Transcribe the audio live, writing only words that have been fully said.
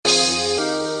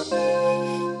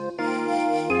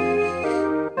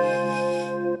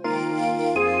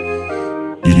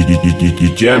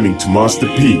You're jamming to Master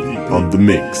P on the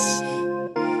mix.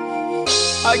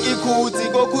 Akikuti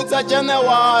kokutsa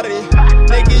January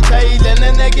Neki chaile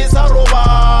neneki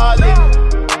sarubali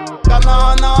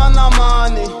Kanana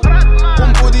mani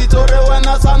Kumpudi tore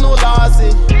wena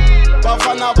sanulasi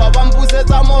Bafana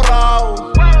babampusetsa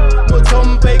morao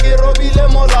Motompeki robile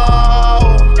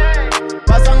molao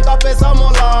Basankapesa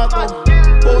molato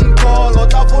Bonkolo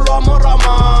tapulwa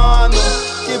moramano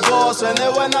Kiboss wene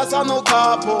wena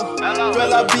sanukapo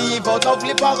Twela biva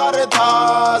utaflipa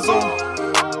garetazo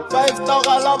 5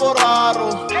 toga laboraro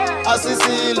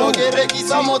Asisilo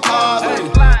gerekisa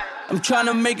motaro I'm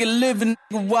tryna make a living,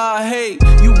 nigga, why I hate.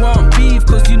 You want beef,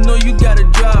 cause you know you got a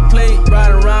dry plate.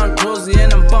 Ride around Josie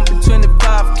and I'm bumping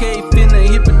 25K. Finna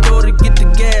hit the door to get the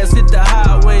gas, hit the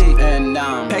highway. And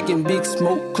I'm packing big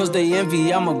smoke, cause they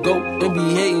envy I'm a goat. They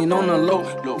be hating on the low,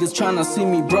 niggas tryna see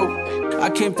me broke. I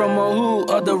came from a hood,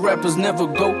 other rappers never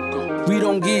go. We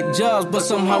don't get jobs, but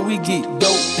somehow we get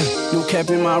dope. No cap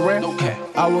in my rap,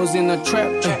 I was in a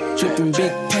trap, tripping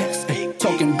big packs,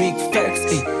 talking big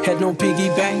facts, had no piggy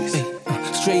banks,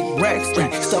 straight racks,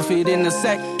 stuff it in a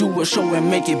sack, do a show and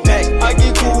make it back.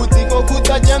 Akikuti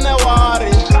kokutsa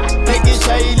January Neki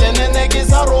chaile neneki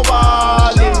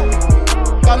sarubali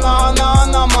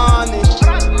Kanana mani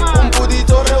Kumpudi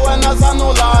tore wena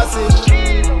sanulasi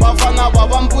Bafana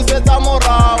babampusetsa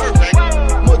morao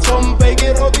Motompeki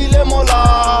robile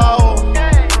molao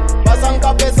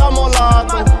Basankapesa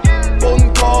molato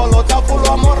Bonkolo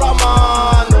tapulwa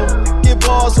moramano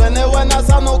Kiboss wene wena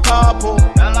sanukapo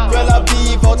Twela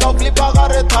biva utaflipa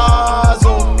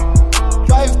garetazo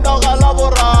 5 toga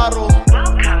laboraro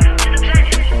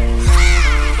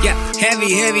Yeah,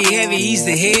 heavy, he's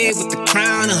the head with the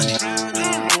crown on it.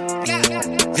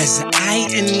 There's an I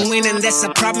in winning, that's a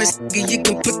promise, you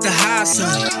can put the house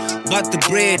on it. Bought the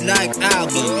bread like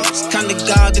albums, kinda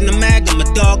God in the mag, I'm a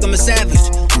dog, I'm a savage.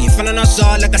 When you feeling us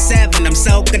all like a 7, I'm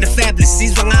so good and fabulous.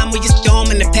 Sees when I'm with your storm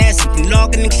in the past, I'm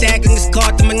logging and clagging, it's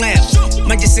caught to my lap.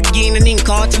 My just again and then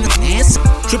caught to my ass.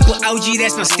 Triple OG,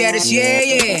 that's my status,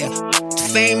 yeah.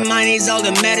 Fame, money's all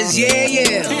that matters,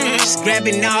 yeah. Just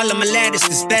grabbing all of my ladders,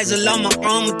 this bezel on my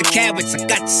arm with the carrots. I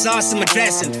got the sauce in my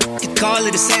dressing, you call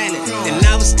it a salad. Then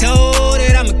I was told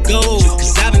that I'ma go,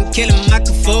 cause I've been killing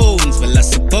microphones. Well, I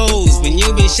suppose, when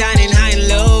you been shining high and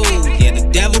low, yeah, the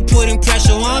devil putting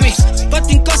pressure on me.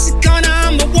 But in Corsicana,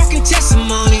 I'm a walking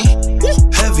testimony.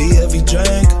 Heavy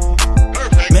drink,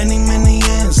 many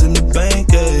years in the bank,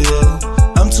 yeah.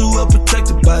 I'm too well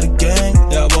protected by the gang,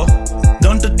 yeah, boy.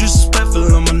 Don't the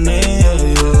disrespectful on my name,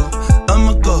 yeah. I'm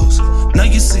a ghost, now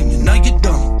you see me, now you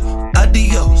don't.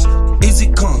 Adios,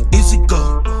 easy come, easy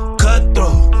go.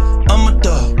 Cutthroat, I'm a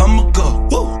dog, I'm a go.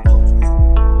 Woo.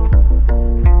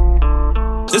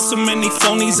 There's so many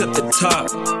phonies at the top.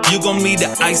 You gon' need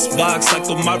an icebox like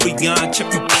a Marianne.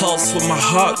 Check my pulse where my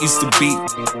heart used to beat.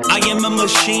 I am a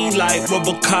machine like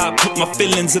Robocop. Put my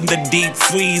feelings in the deep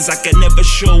freeze. I can never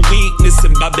show weakness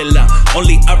in Babylon.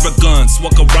 Only arrogance,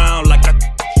 walk around like I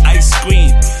ice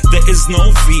cream. There is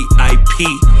no VIP.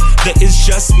 There is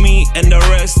just me and the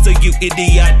rest of you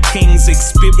idiot kings.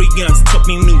 Experience taught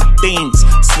me new things.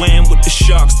 Swam with the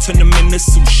sharks, turn them into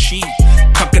sushi.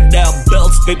 Crocodile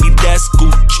belts, baby, that's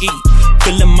Gucci.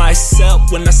 Feeling myself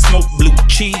when I smoke blue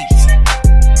cheese.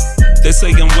 They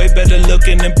say I'm way better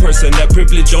looking in person. That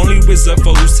privilege only reserved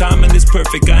for whose timing is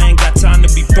perfect. I ain't got time to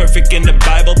be perfect. In the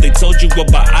Bible, they told you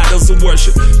about idols of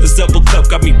worship. This double cup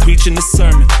got me preaching the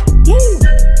sermon. Woo!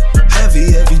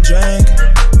 Heavy drink.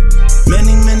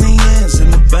 Many years in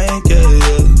the bank,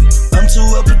 yeah. I'm too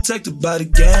well protected by the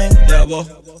gang, yeah, well.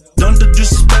 Don't the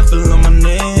disrespectful on my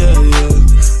name, yeah.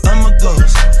 I'm a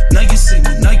ghost, now you see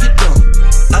me, now you don't.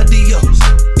 Adios,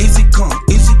 easy come,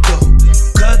 easy go.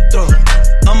 Cutthroat,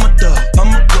 I'm a dog,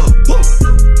 I'm a go. Woo!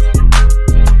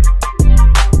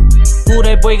 Ooh,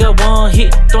 that boy got one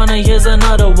hit, Thwana, here's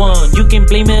another one. You can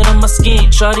blame it on my skin,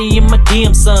 shawty in my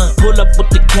DM, son. Pull up with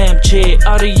the cam chair,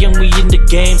 out of young, we in the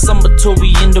game. Summer tour,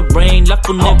 we in the rain, life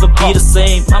will never be the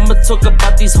same. I'ma talk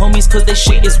about these homies, cause their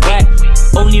shit is whack.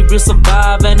 Only real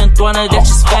survive, and in Thwana, that's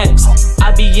just facts.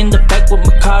 I be in the back with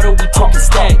Mikado, we talking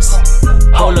stacks.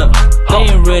 Hold up,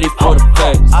 they ain't ready for the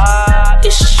facts.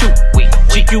 Issue,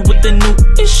 GQ with the new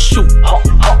issue.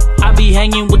 I be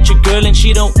hanging with your girl and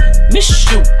she don't miss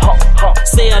you.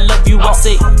 Say I love you, I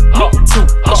say me too.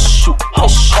 Issue.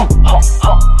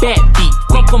 Bad beat,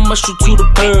 we gon' mushroom to the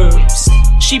birds.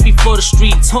 She be for the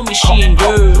streets, homie, she ain't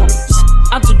yours.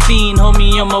 I'm too clean,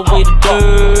 homie, on my way to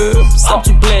Durbs. I'm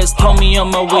too blessed, homie,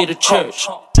 on my way to church.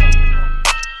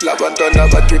 La bantwana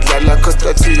batudlala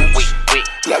Costatich.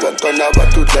 La bantwana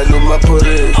batudlala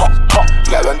uMaphorisa.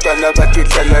 La bantwana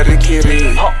batudlala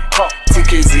Rikiri.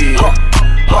 TKZ,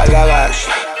 Balagash.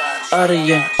 Out of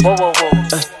yeah,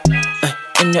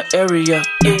 in your area,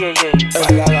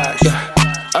 Balagash.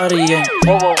 out of yeah,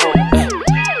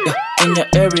 in your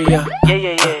area,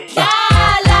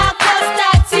 Dala Costa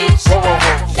Teach,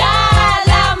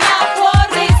 Dala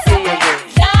Maporis,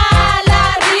 Dala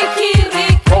Ricky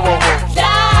Rick,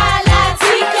 Dala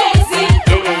TKZ,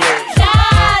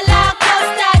 Dala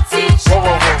Costa Teach,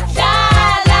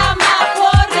 Dala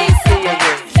Maporis,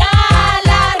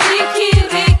 Dala Ricky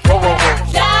Rick,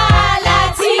 Dala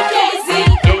TKZ.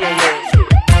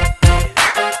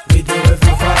 We do it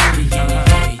for fun, we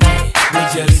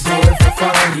just do it for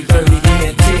fun, dirty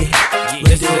DNT.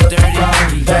 We do it for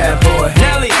fun, bad boy.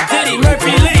 Nelly, Diddy,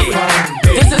 Murphy, Lee.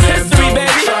 This is history,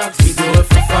 baby. We do it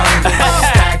for fun,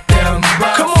 stack them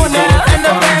rocks. Come on now, and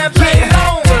the band play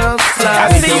on.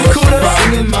 I see you, Kudos.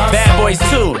 Bad Boys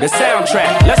 2, the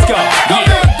soundtrack. Let's go.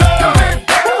 Yeah.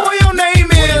 Who your name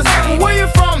is? Where you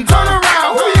from? Turn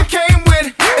around. Who you came with?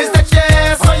 Is that your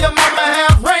ass or your mama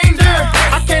half reindeer?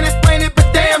 I can't explain it, but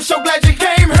damn, so glad you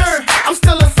came here. I'm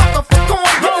still a sucker for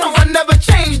cornrows, so I never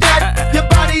changed that. Your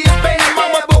body is banging,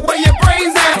 mama, but where your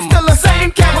brains at? Still the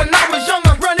same cat when I was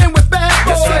younger, running with bad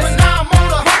boys. But now I'm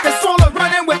older, rockin' solar,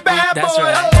 running with bad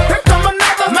boys. Here come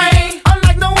another man,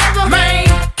 unlike no other man.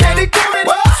 Candy coated,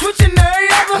 switching every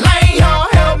other lane. Y'all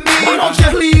help me, won't you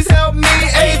please help me?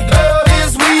 Eighth girl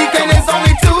this week, and it's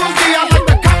only Tuesday. I like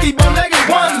the cocky, bow-legged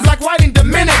ones, like white and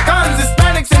Dominicans,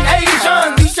 Hispanics and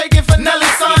Asians. He shaking for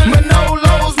Nelly's son, with no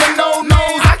lows, with no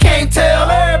nose. I can't tell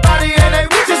everybody and they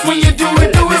just when you do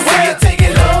it well. Take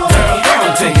it low, girl, go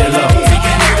and take it low. We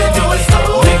can even do it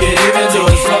slow. We can even do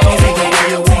it slow. Take it where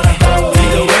you wanna go,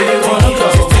 either way you wanna go.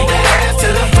 Just take that ass to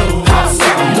the floor. Hop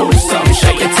something, move something,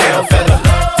 shake your tail feather.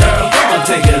 Girl, go and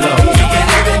take it low. We can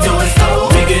even do it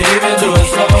slow. We can even do it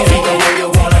slow. Either way you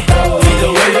wanna go,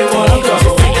 either way you wanna go.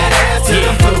 Just take that ass to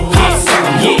the floor. Hop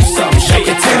something, move something, shake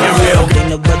your tail real.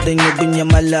 Dinabada niyo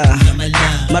binyamala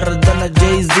Maradona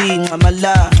Jay-Z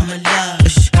ngamala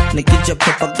Nakitcha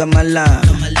pa pagkamala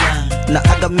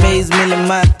Naagamaze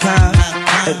milimaka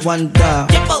At one da,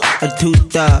 at two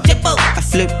da I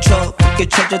flip chop,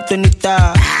 get charge at 20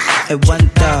 da At one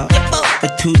da,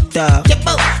 at two da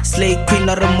Slay queen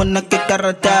na rin mo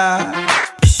nakikarada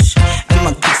Ay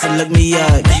magkiksalag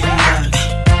miyag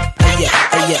Aya,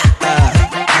 aya,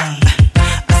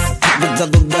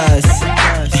 Gudagudas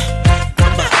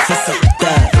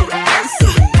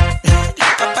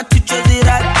Kapachucho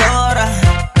directora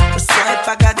Soy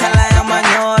pagkakala yung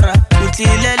manyora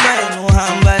Utilele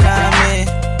nuhamba nami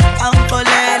Ang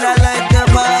kolela like the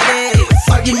party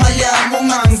Fagi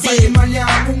malyamungang, fagi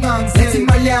malyamungang, fagi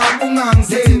malyamungang,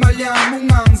 fagi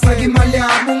malyamungang, fagi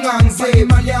malyamungang, fagi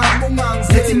malyamungang,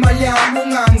 fagi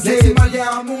malyamungang, fagi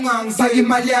malyamungang, fagi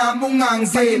malyamungang,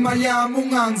 fagi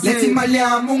malyamungang, fagi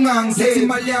malyamungang, fagi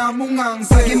malyamungang,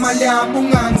 fagi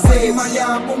malyamungang, fagi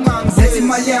malyamungang, fagi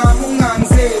malyamungang,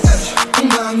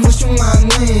 ungang musungang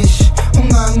wish,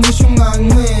 ungang musungang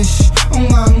wish,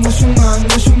 ungang musungang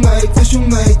musungai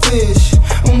tusungai tish,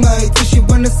 ungai tish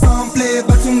when the song play,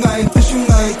 but ungai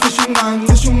tusungai tusungang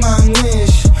musungang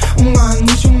wish, ungang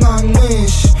musungang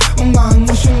wish, ungang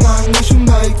musungang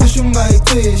musungai tusungai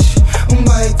tish,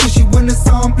 ungai tish when the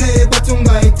song play, but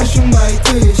ungai tusungai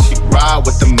tish. Ride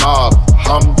with the mob,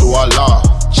 Alhamdulillah.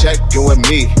 Check you and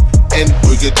me, and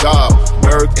do your job.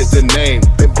 Berg is the name,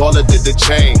 Big Baller did the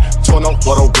chain. Torn up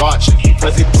for the watch,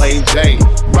 Prezi plain Jane.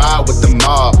 Ride with the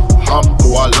mob,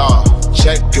 Alhamdulillah.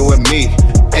 Check you and me,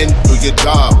 and do your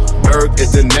job. Berg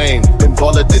is the name, Big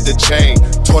Baller did the chain.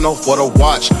 Torn up for the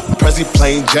watch, Prezi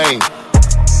plain Jane.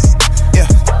 Yeah.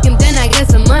 And then I get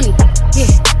some money, yeah.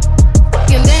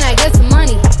 And then I get some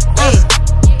money,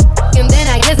 yeah. And then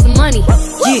I get some money,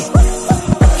 yeah.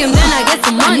 And then I get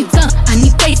some money. I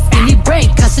need face, I need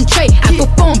brain, concentrate. I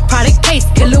perform product case,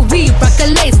 killer weed, rock a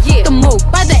lace. Yeah, the move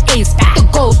by the ace, the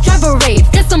gold, drive a rave.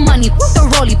 Get some money, put the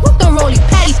rollie,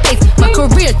 patty face. My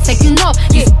career taking off,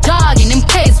 yeah, jogging in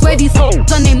case. Where these hoes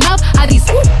on their mouth, are these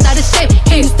out of shape?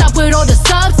 Can't you stop with all the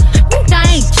subs?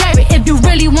 I ain't cherry. If you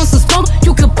really want some smoke,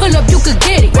 you can pull up, you can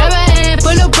get it. Grab a hand,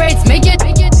 full of braids, make it.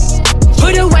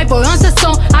 Put a white boy on the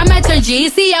song, I might turn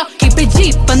GEC out. Keep it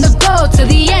G, from the go to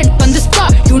the end, from the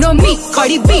start. You know me,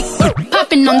 Cardi B,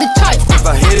 popping on the charts. If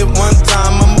I hit it one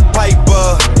time, I'm a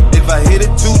piper. If I hit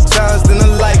it 2 times, then I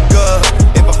like her.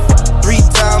 If I f 3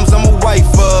 times, I'm a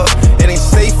wifer. It ain't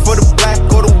safe for the black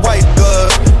or the white girl.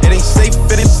 It ain't safe,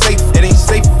 it ain't safe, it ain't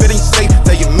safe, it ain't safe.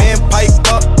 Tell your man pipe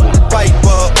up, pipe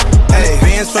up. And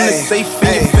advance from the safe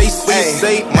in your face when you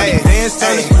say money dance,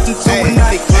 turn it into a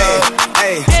nightclub.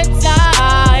 It's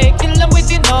I kill them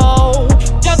with you know.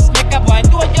 Just make a boy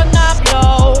do it, you're not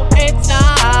blow. It's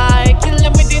I kill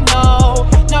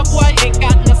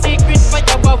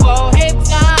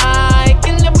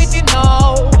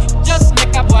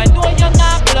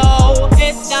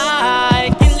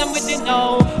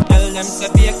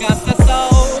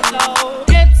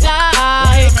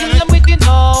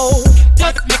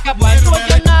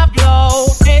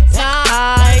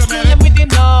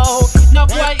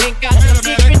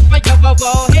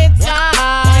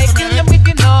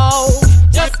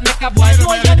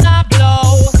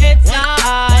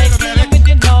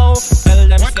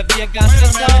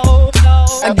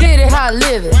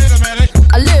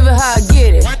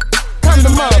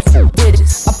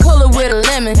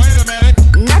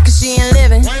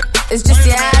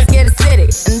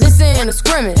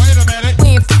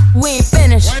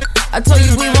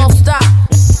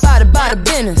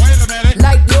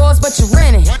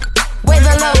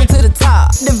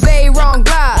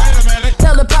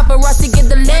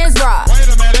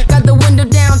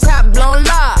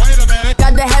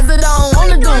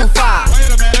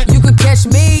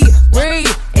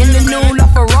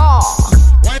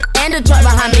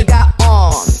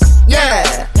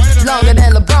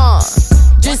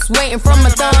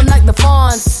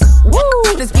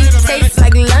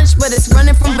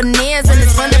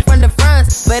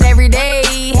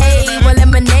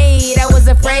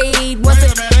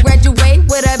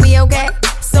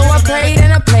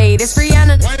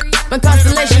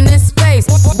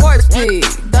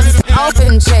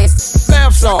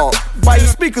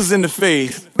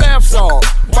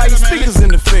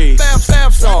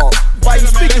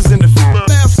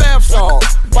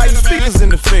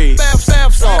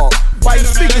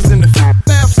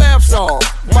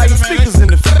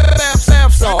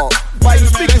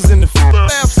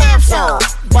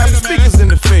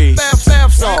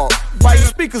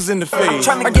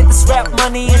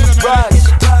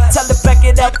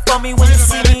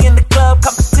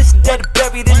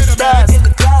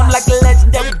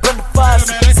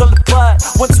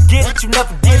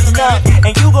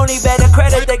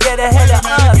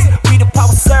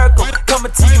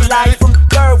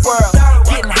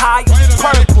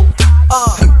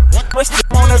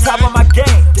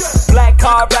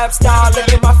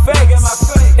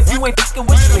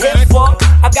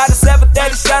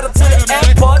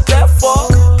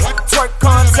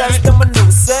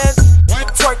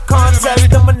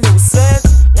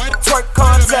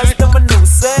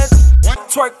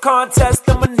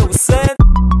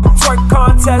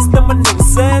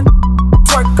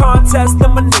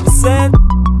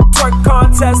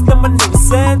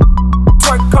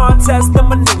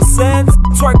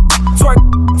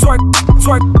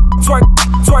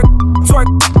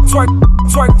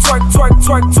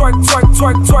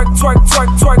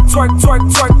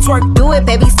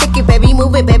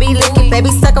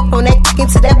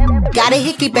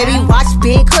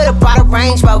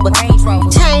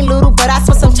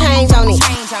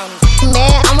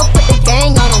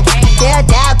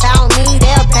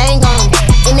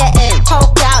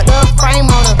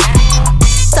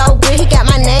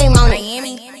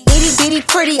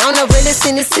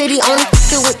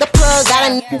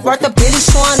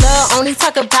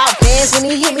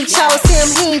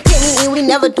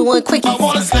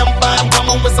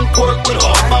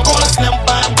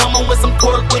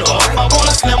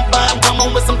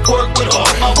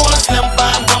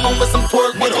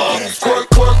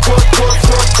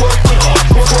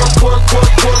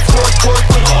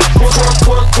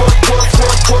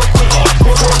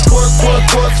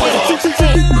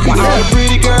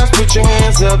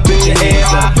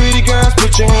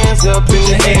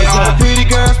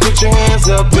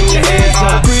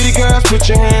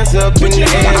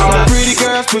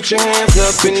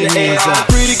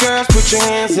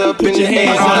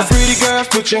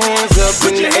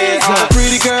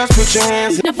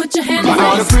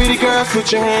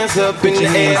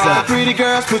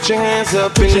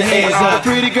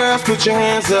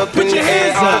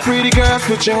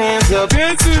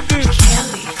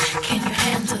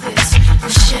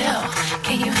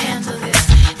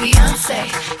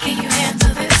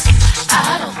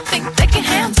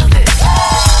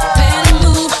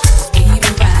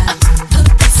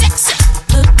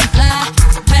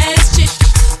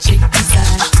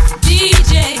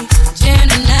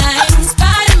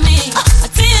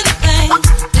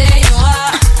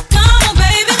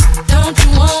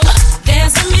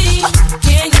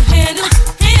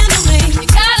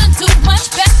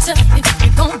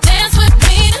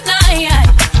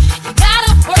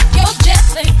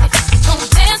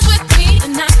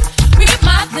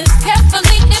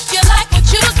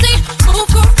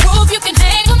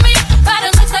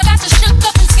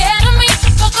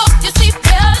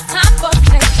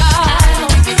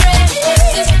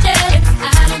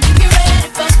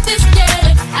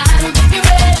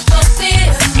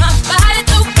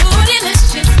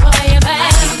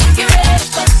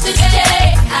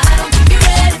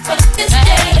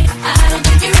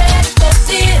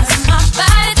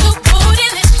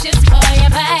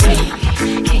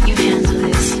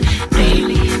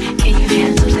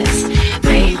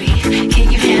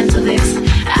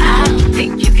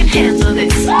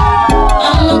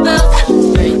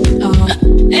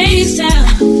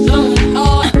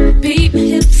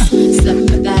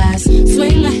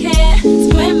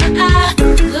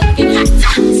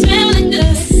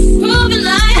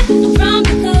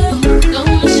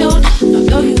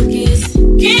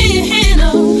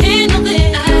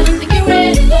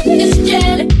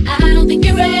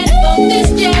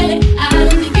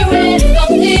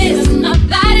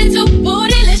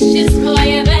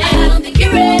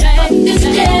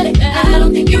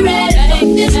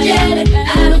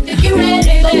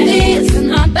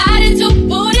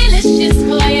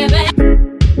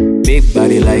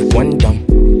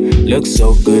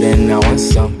and I want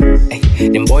some. Ay,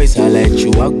 them boys holla at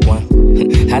you, I one.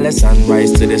 Holla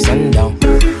sunrise to the sundown.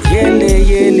 Yeah.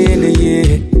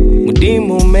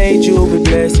 Mudimu made you with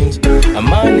blessings.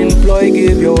 I'm unemployed,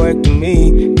 give your work to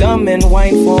me. Come and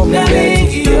wine for me.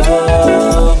 Nalegio,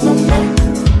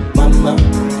 mama.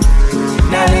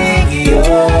 Nalegio,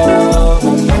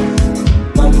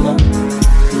 mama.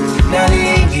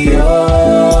 Nalegio,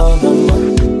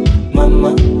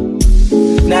 mama.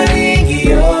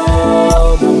 Nalegio,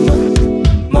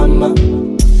 mama.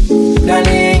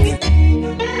 Nalegio.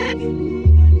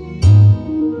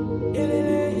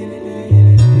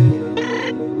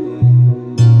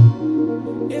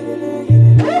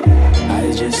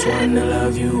 I just wanna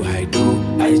love you, I do.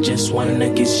 I just wanna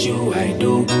kiss you, I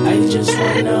do. I just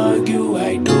wanna argue,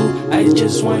 I do. I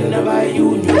just wanna buy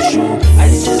you new shoe. I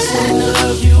just wanna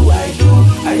love you, I do.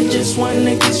 I just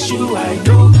wanna kiss you, I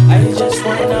do. I just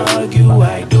wanna argue,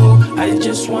 I do. I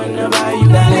just wanna buy you.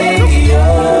 Nalegio,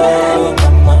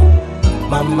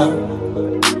 mama.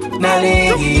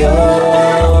 Nalegio,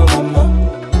 mama.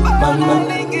 Nalegio, mama.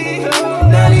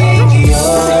 Nalegio,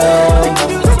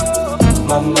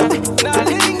 mama.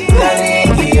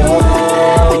 Nalegio,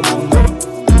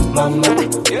 mama.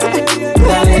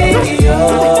 Nalegio,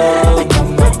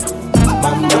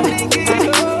 mama.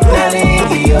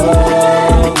 Nalegio,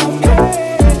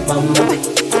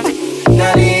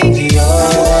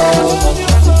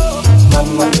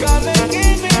 mama.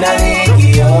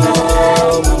 Nalegio,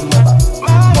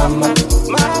 mama.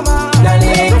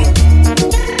 Nalegio.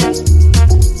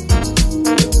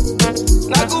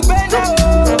 Nakupenda.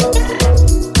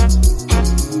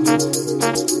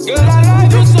 Girl, I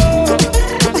love you so.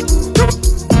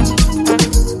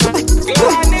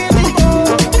 Girl, I need you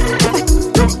more.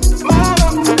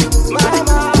 Mama.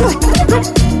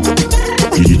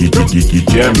 You're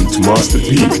jamming to Master P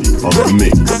on the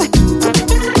mix.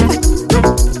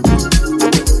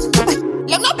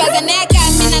 Look no better than I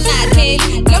mean a night.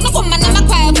 Look no come and I'm a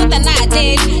quiet for the night.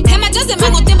 Hema just a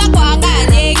man with Timba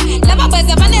Kwangani. Lava boys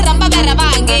a man ramba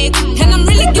berabangi. And I'm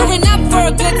really gearing up for a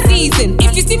good season.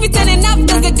 If you see me turning up,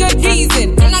 there's a good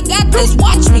reason. And I got this,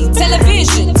 watch me,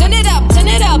 television. Turn it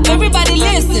up, everybody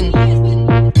listen.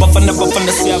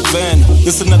 Bafana see I've been.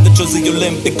 This another Josie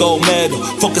Olympic gold medal.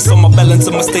 Focus on my balance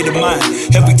and my state of mind.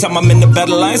 Every time I'm in the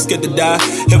battle, I ain't scared to die.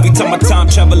 Every time my time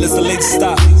travel is a late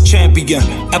stop. Champion,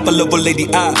 apple of a lady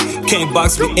eye. Can't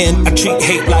box me in, I treat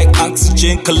hate like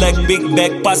oxygen. Collect big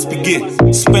bag, pass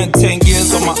begin. Spent 10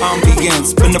 years on my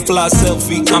ambience. Spin a fly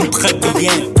selfie, I'm très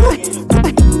bien.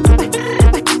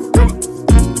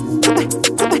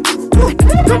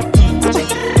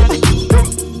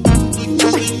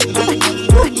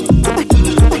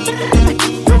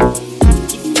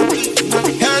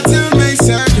 Had to make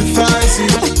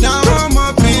sacrifices. Now I'm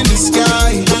up in the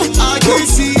sky. I can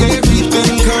see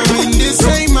everything coming. This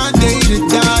ain't my day to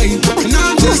die. And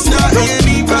I'm just not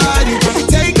anybody.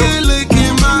 Take a look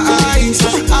in my eyes.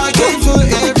 I came for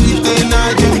everything.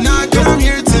 I did not come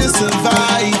here to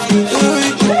survive.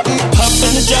 Hop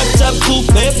in the drop top coupe,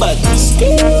 but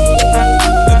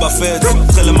Eba feds,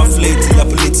 tell my fleet, la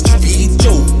police to be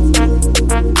Joe.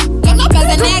 Look no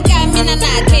better than I mean a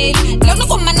night. Look no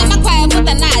come and I'm a quiet for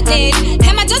the night.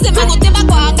 Hema just a man with Timba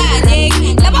Kwangani.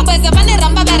 Lava boys a man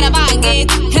ramba berabangi.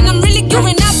 And I'm really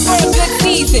gearing up for a good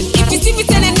season. If you see me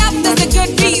turning up, there's a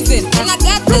good reason. And I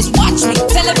got this, watch me,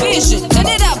 television. Turn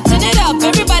it up,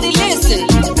 everybody listen.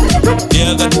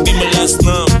 Yeah, I got to be my last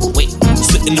numb. Wait,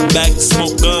 sit in the back,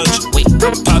 smoke guns. Wait,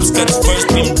 Pops got the first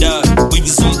beam died. We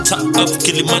was on top of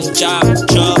Kilimanjaro.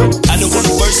 I don't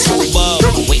wanna burst so above.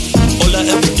 Wait, all I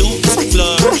ever do is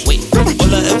flush. Wait,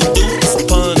 all I ever do is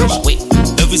punch. Wait,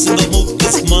 every single move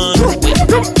is money. Wait.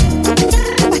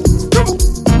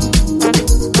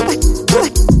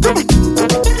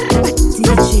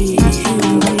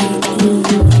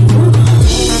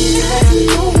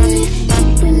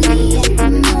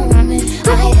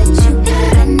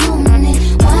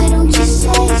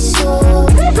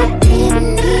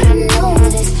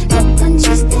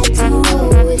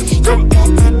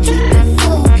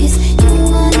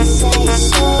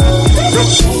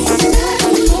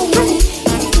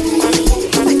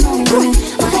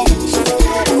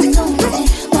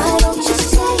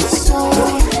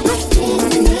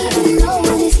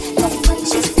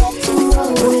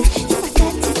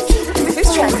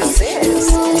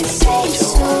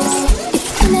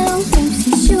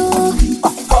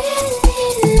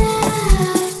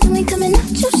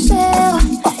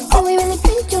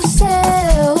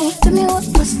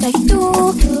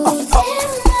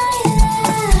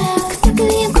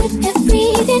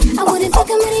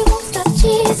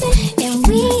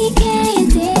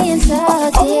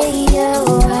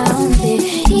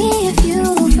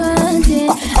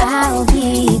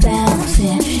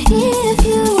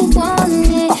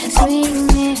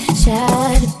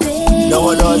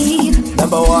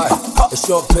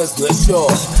 shop pes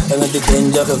kwesho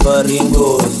engadidenja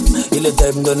kevaringos ile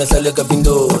type mntwana ehlale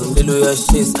kapindoro mlilo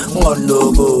uyashisa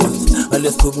ungalokozi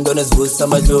ngalesikhuphi mntwana esivusa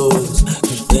amadlozi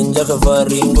didenja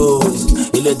kevaringos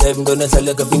ile type mntwana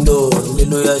ehlale kapindoro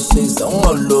mlilo uyashisa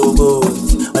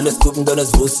ungalokozi ngalesikhuphi mntwana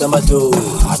esivusa amadlozi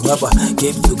ngapha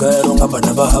Cape to Cairo ngamba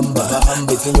nabahamba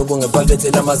ngefinyo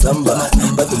kungepakethe lamazamba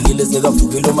badulile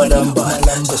sekavukile umalamba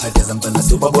shashadeza mntwana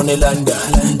sobabone landa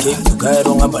Cape to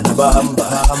Cairo ngamba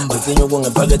nabahamba ngefinyo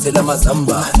kungepakethe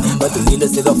lamazamba badulile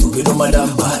sekavukile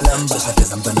umalamba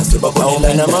shashadeza mntwana sobabone landa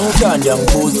mina mangithanda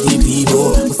ngibuza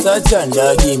iphibo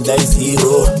usathanda kimi la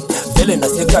izero vele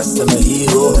nasekasi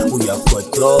amahero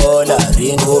uyagodola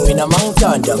ringo mina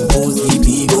mangithanda ngibuza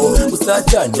iphibo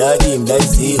usathanda kimi la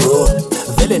izero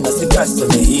vele nasekasi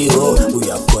amahero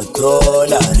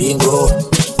uyagodola ringo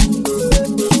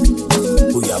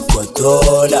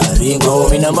uyagodola ringo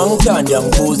mina mangithanda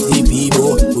ngibuza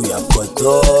iphibo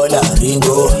uyagodola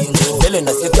ringo vele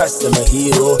nasekasi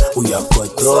amahero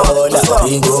uyagodola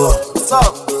ringo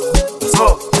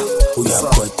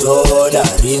uyagodola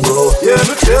ringo yena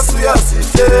uJesu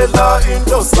uyasihlela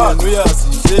into sakho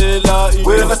uyasihlela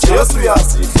wena Jesu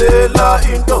uyasihlela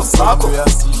into sakho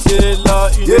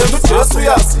uyasihlela yena uJesu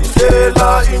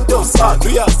uyasihlela into sakho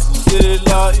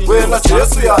uyasihlela wena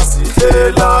Jesu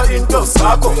uyasihlela into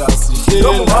sakho uyasihlela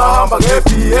noma ungahamba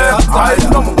ngeBM hayi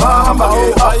noma ungahamba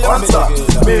ngeAvanza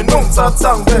mina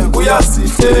ungithatha ngibeke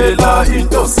uyasihlela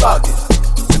into sakho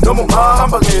noma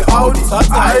ungahamba nge-Audi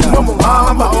hayi noma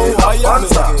ungahamba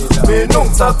nge-Avanza mina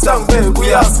ungithatha ngibeke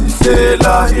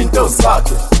uyasihlela into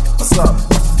sakhe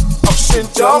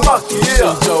awushintsha amagiya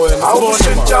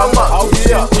awushintsha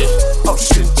amagiya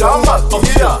awushintsha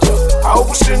amagiya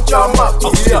awushintsha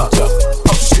amagiya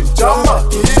awushintsha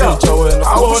amagiya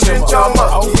awushintsha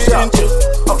amagiya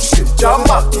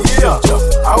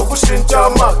awushintsha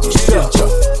amagiya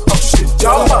awushintsha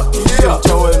amagiya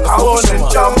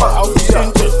awushintsha amagiya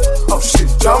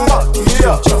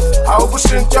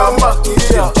awushintsha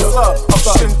amagiya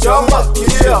awushintsha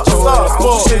amagiya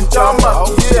awushintsha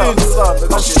amagiya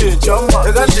awushintsha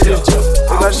amagiya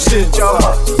awushintsha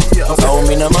amagiya awu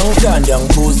mina mangithanda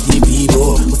ngibuza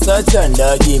iphibo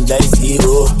usathanda kimi la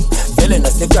izero vele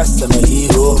nasekasi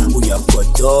amahero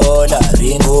uyagodola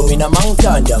ringo mina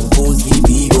mangithanda ngibuza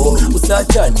iphibo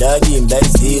usathanda kimi la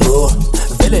izero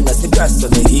vele nasekasi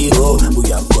amahero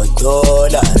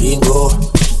uyagodola ringo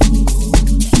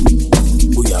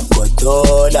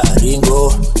uyagodola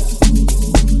ringo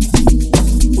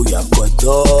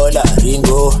uyagodola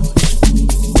ringo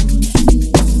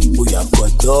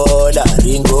uyagodola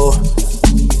ringo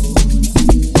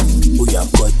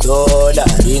uyagodola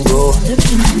ringo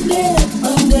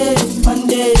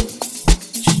Monday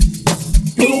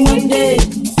New Monday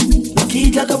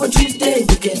Nikita kama Tuesday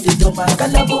Weekend toma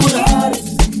kalaborare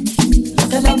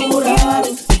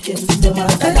Weekend toma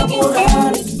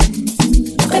kalaborare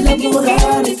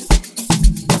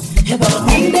Heba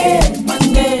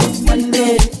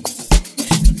Monday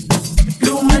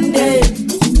Blue Monday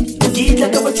Nikita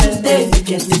kama Tuesday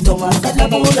Weekend toma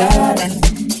kalaborare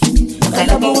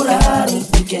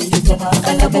Weekend toma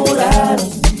kalaborare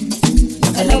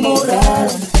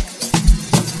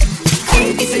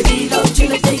If it be low,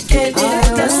 chill it, take it.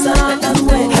 Just sell it that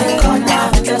way. Hey, go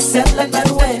now. Just sell it that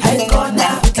way. Hey, go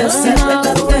now. Just sell it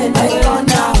that way. Hey, go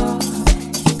now.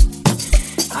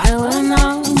 I went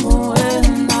out,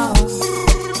 moving out.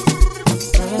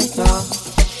 Where's up?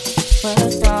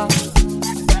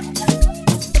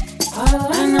 I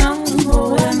went out,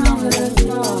 moving out. Where's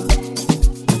up?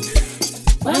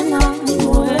 Went out,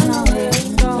 moving out.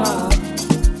 Where's up?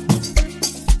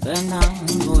 Went out,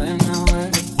 moving out.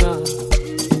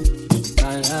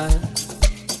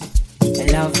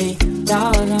 Lavi,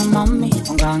 darling, mommy,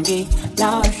 ungangi,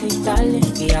 lashi,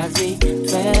 darling, kiazi,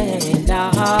 fela.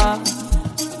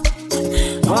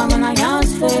 Wamina yas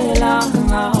fela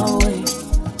ngawe.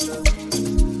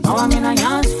 Wamina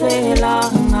yas fela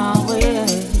ngawe.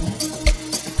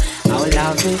 I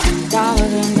love it,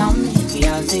 darling, mommy,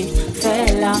 kiazi,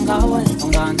 fela ngawe,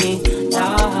 ungangi, la.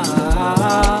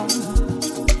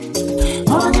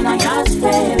 Wamina yas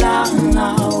fela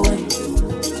ngawe.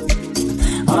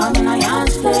 Wamina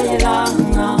yas fela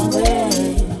ngawe.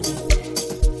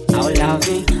 I love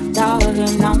it,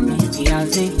 darling, nami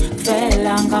kiazi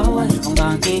fela ngawe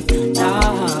ungangi la.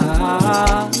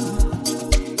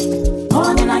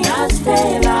 Wamina yas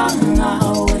fela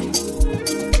ngawe.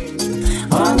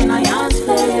 Wamina yas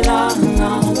fela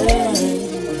ngawe.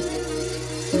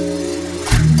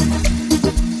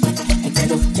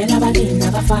 Ekelo jela balina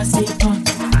bafasi pon.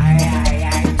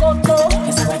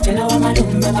 Esa bachela wa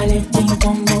malume vale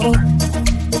tinkongo.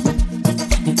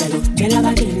 Tela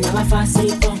balina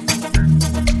bafasiko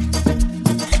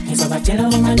Ngizobatshela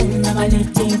umalunga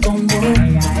balethi inkombo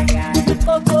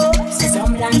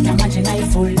Sizomlanda manje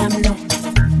ngayifula mlo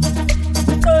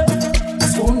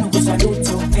Sifuna ukuzwa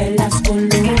lutho phela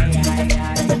sikolo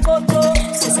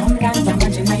Sizomlanda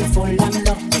manje ngayifula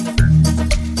mlo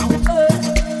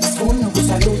Sifuna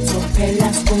ukuzwa lutho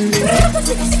phela sikolo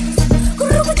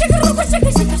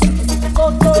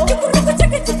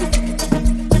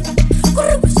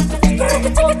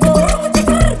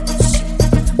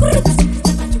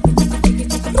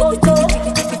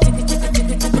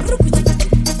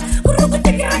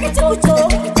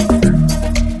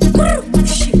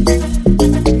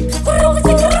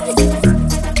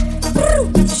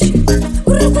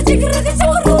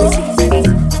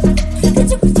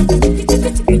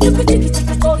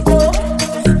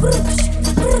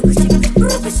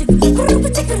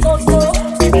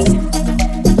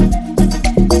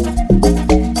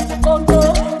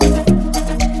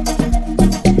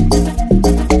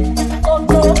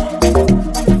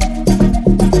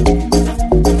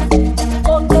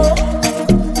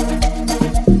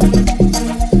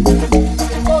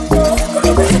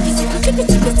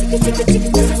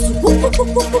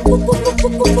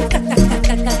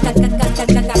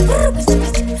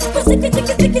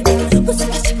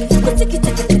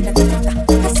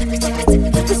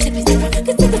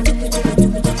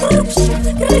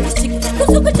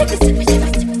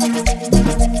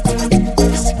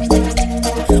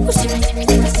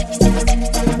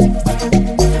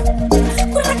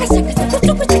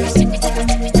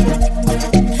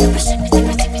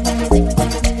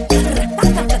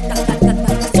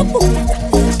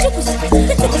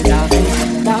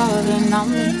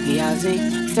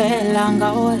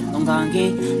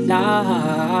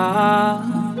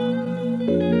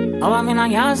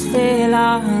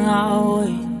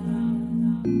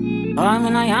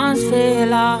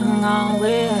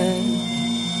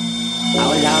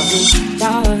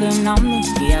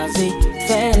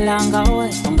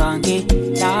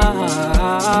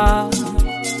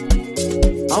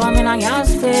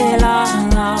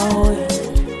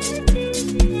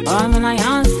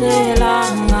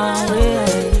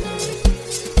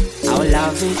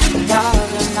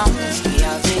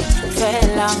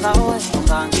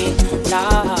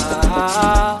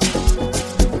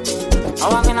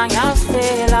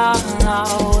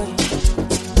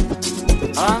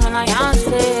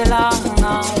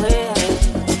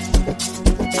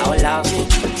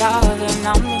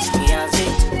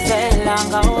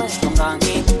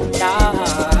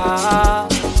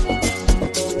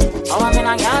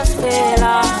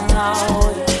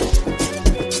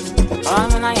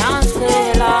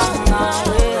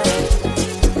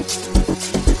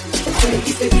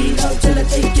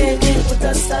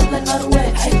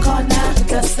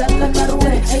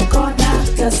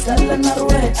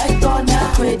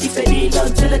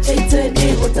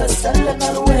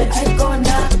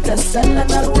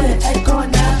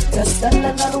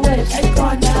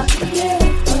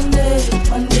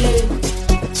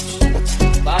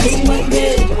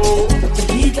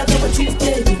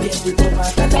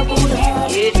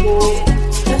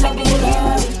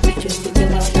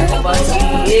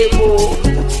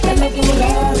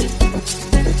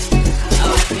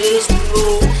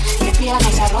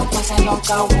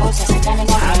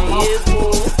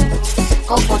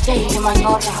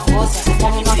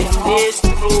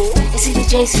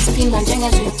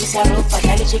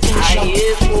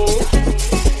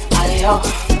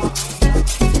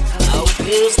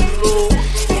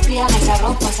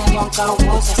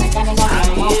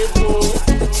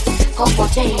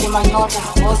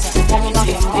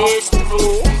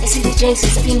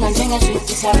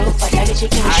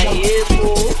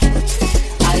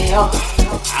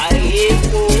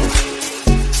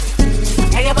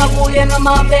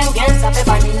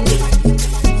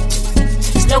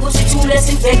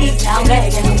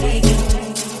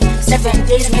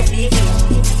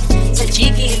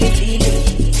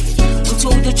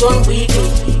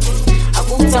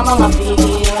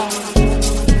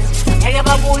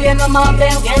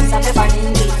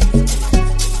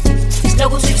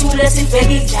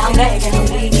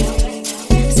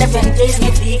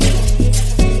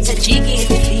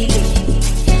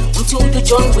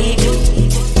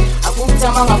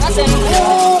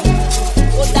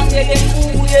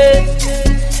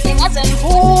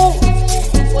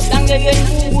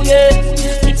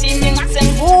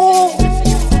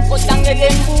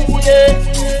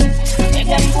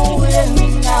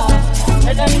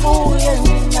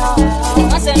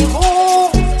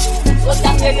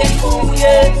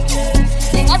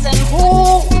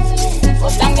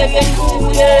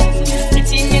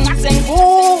It's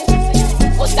in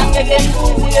kodwa ngeke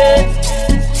ngibuye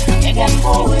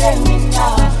mina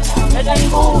ngeke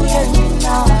ngibuye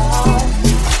mina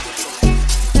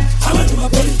abantu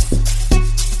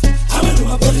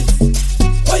mapolice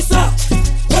Waisa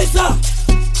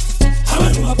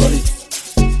abantu mapolice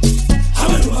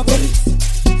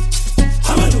Fula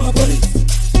abantu mapolice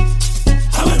Waisa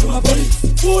abantu mapolice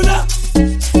Fula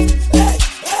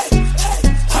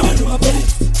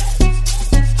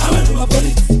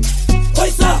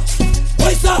Uza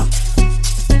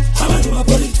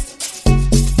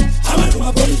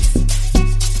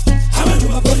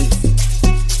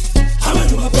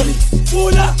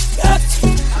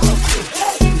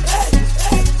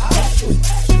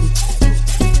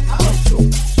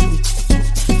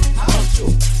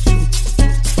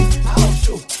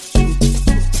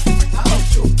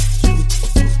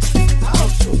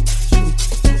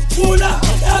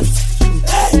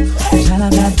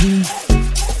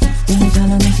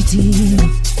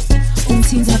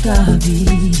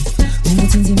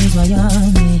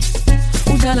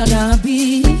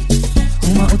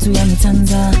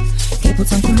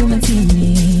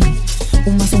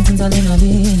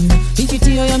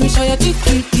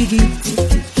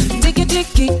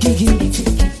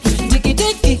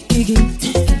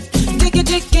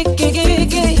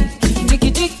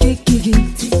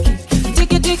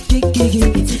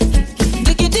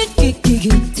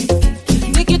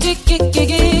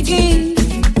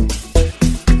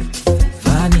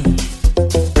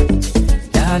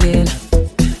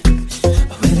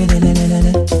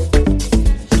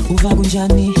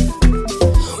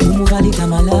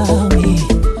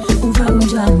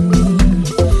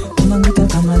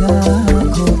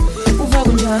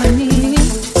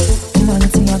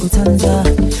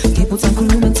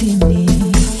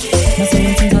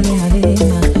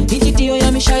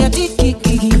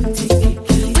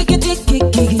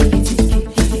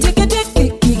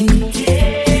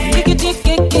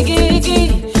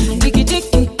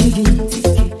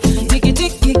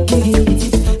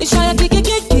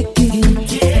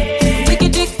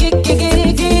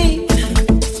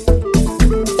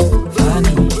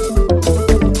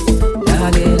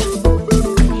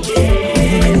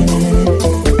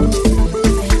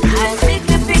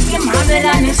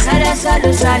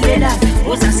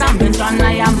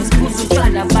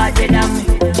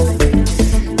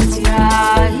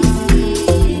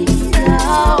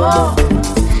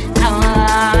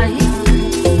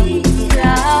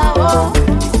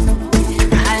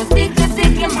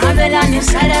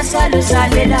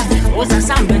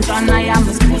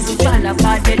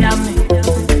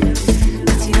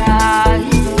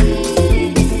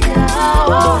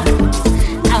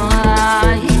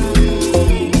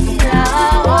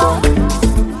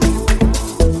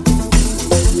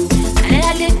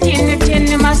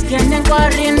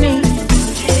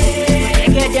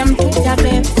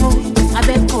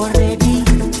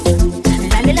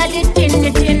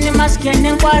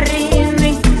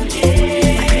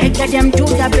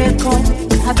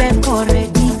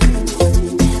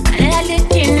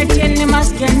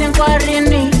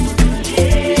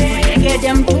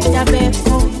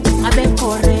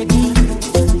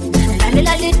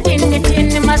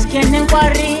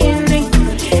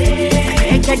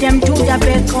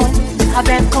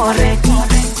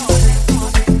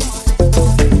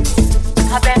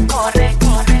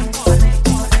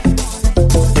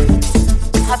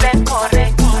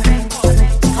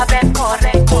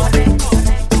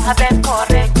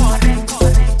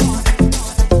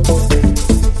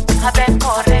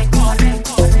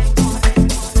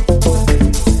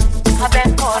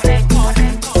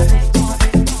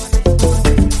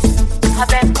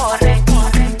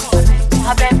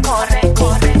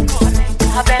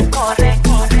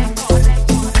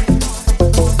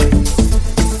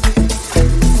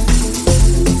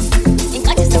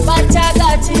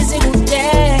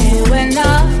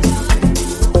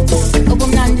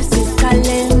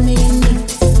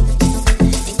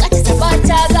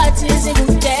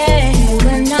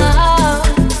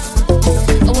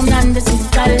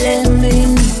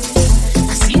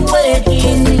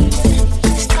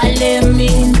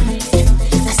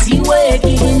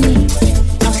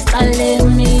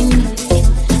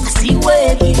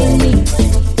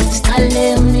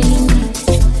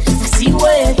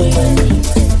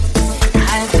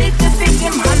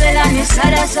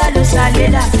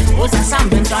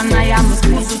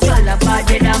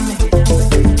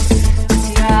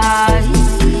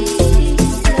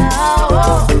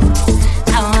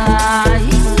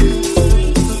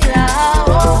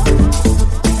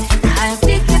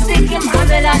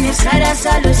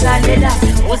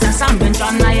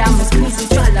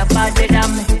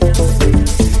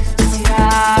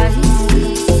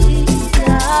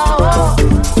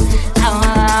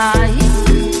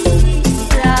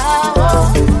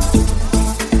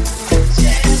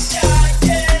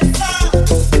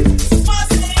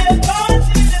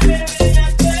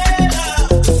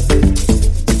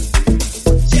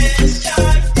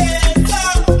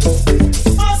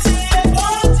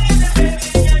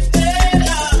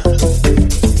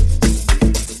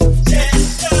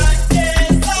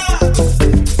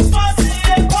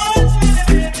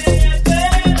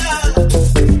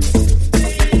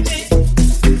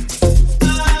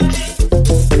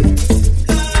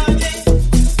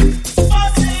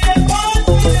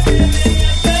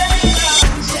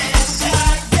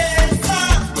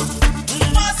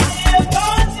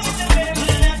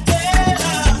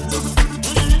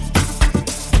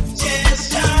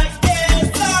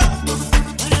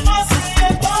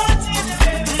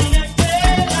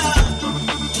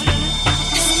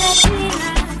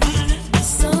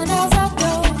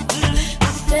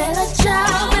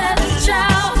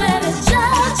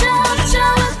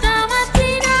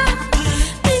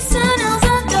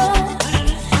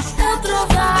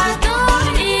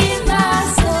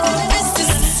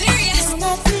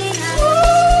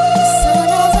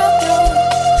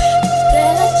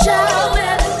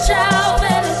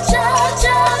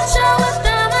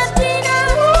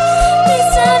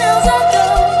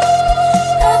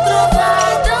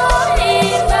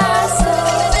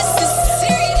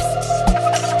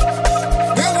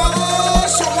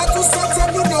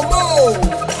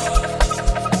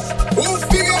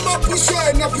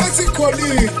Amapushwe na pesi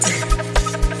kolite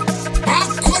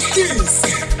Akoshize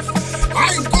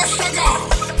Ayikoshaga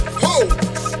Ho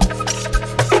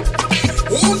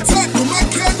Umthando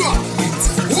makelwa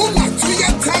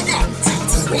Ungathuyathaga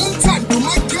Umthando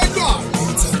makelwa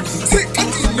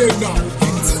Sikadilena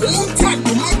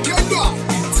Umthando makelwa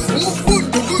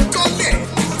Ufundu kuqale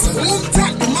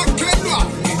Umthando makelwa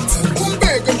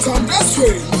Umbeke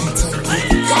mthandazweni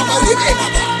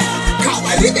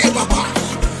Kabalide baba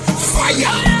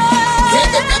Fire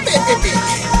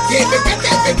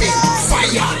Baby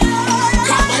Fire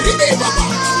Kabalide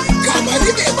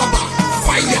baba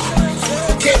Fire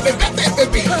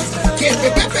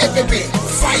Baby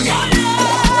Fire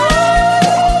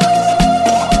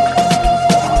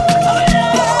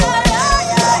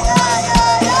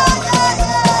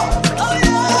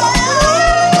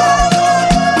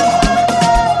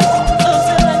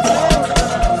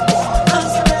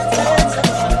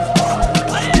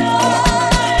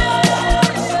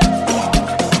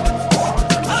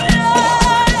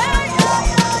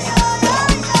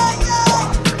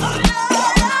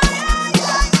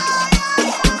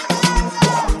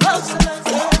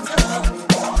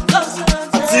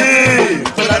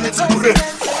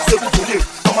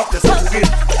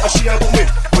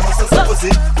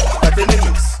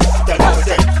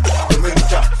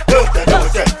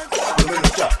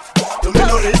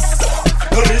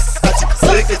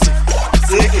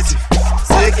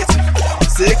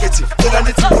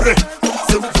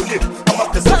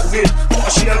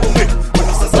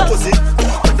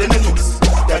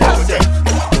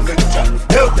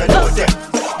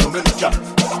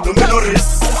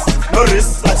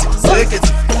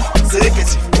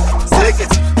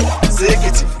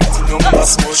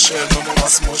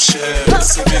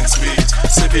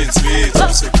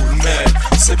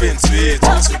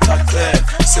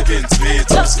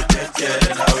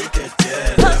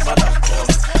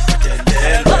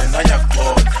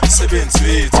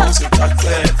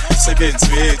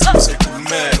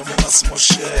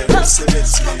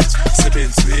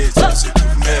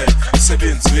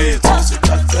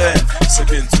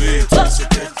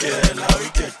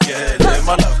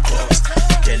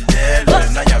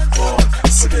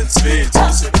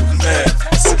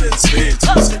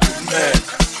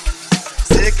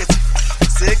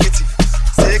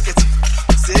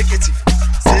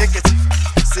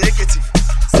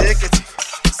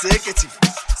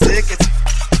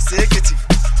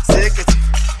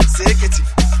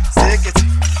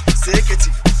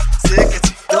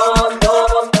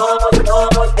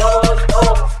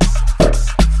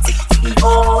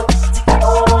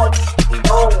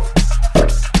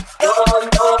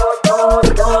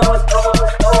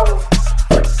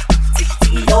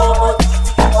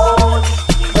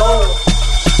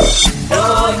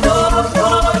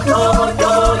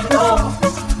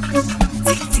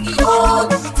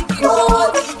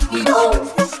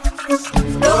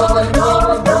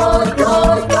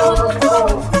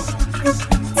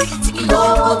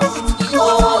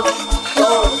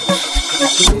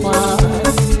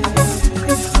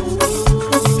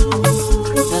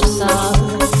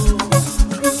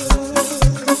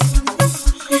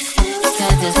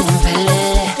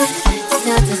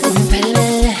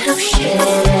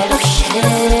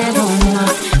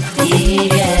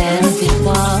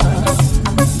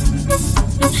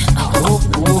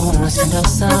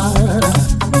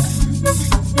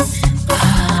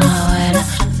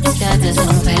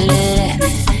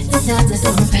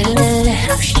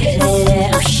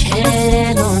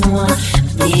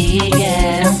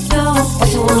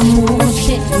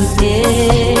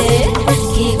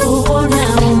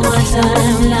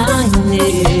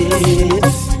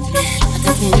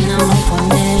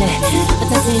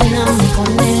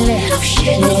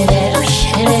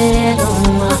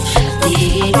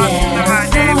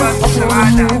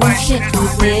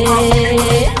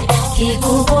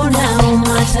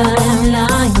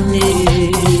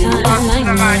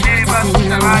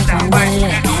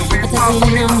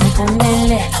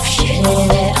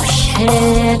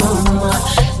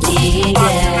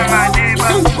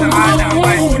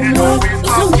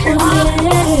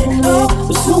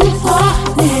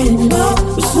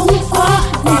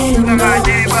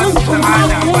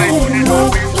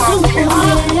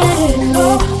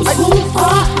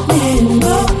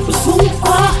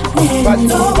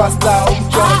Basta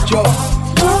umjojo,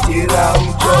 tira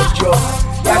umjojo,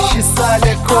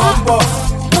 yashisale combo,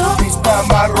 pista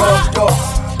maroto.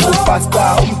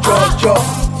 Basta umjojo,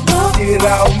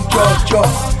 tira umjojo,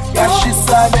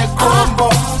 yashisale combo,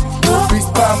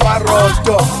 pista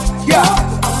maroto. Yeah,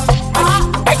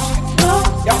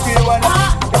 ya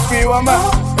feel one,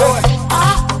 ma.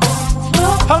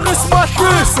 Morris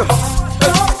Matrix.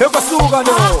 Ebasuka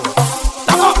no.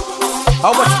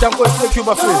 Awathi tankwethu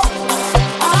eCuba Free.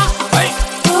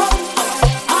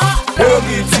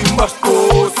 Ngithi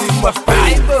masikosi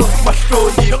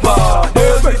mashlonipha.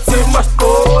 Ngithi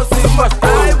masikosi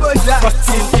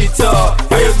masithintitha.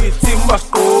 Ngithi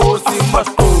masikosi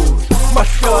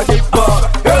mashlonipha.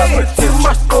 Ngithi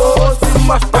masikosi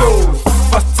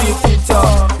masithintitha.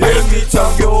 Ngithi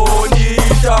ngiyoni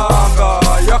tanga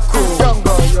yakho.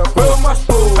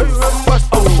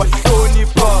 Masikosi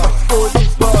mashlonipha.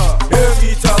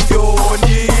 Ngithi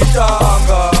ngiyoni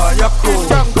tanga yakho.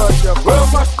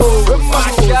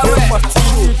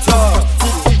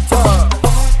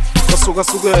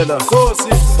 Wasukela Nkosi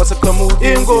waseqhamuka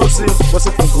inkosi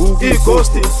wasephenduka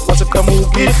ighosti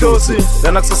waseqhamuka ihlosi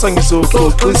lana kusasa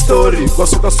ngizoxoxa istory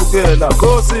kwasukela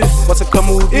Nkosi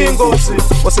waseqhamuka inkosi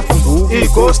wasephenduka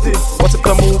ighosti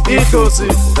waseqhamuka ihlosi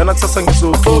lana kusasa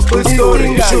ngizoxoxa istory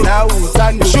nawe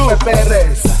uthanda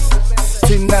ukupepereza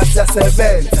thina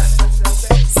siyasebenza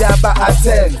siyaba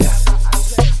attenda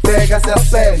bheka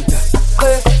siyasenda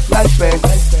Nightbank,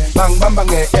 bang bang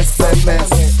bang SMS.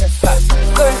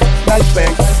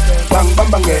 Nightbank, bang bang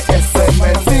bang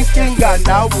SMS. Inkinga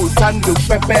nawe uthanda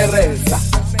ukupepereza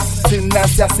thina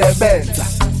siyasebenza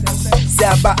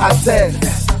siyaba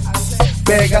attenda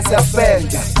bheka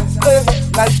siyasenda.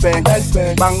 Nightbank,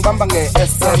 bang bang bang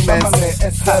SMS.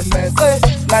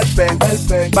 Nightbank,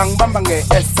 bang bang bang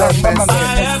SMS. I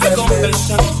have a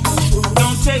confession,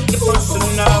 don't take it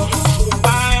personal. I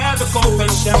have a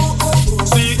confession,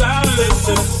 so you gotta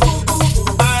listen.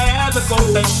 I have a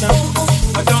confession,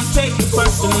 I don't take it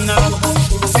personal.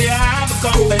 See, I have a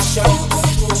confession,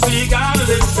 so you gotta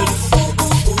listen.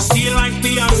 See, like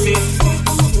Beyonce,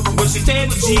 when she take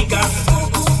what she got.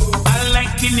 I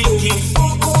like Nicki,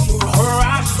 her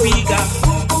eyes bigger.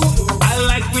 I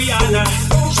like Rihanna,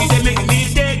 she dey make me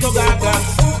dey go gaga.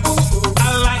 I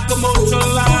like a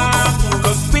Motorola,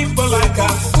 cause people like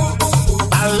her.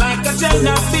 I like a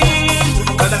Genevieve,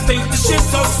 cause I think the shit's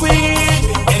so sweet.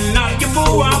 And now you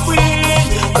move I win,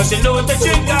 cause you know that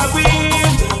you got win.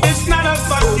 It's not a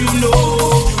fight, you know.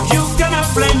 You cannot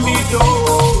blame me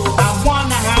though. I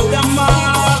wanna have them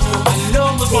all. I know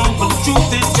what's wrong, but the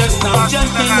truth is just not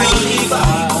just an Oliva,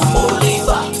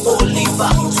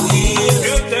 sweet.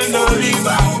 Just an Oliva,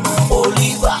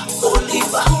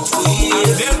 sweet.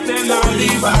 Just an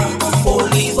Oliva,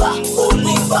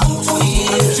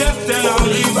 sweet. Just an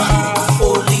Oliva,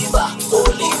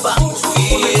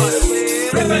 sweet.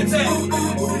 Rebete,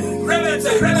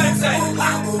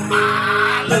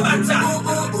 levanta.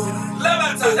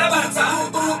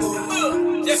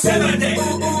 Just rebete.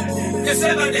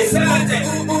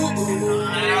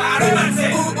 Rebete.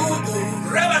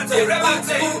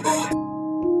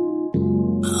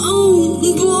 Oh,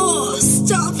 boy,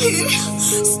 stop it.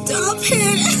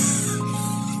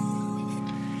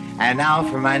 And now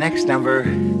for my next number,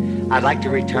 I'd like to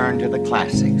return to the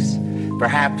classics.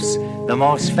 Perhaps the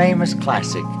most famous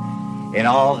classic in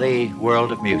all the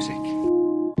world of music.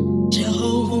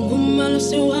 Jehovah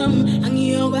ngumalosi wami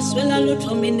angiyokaswela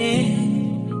lutho mina.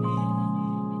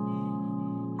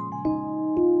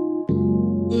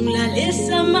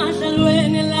 Ungilalisa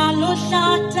madlalweni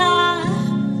lalohlata.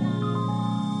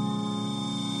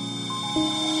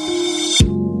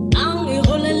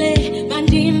 Angiholele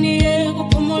ngandini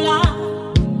ekuphumula.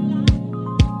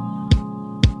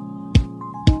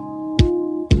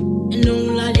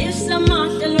 Ungilalisa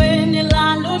madlalweni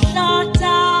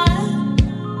lalohlata.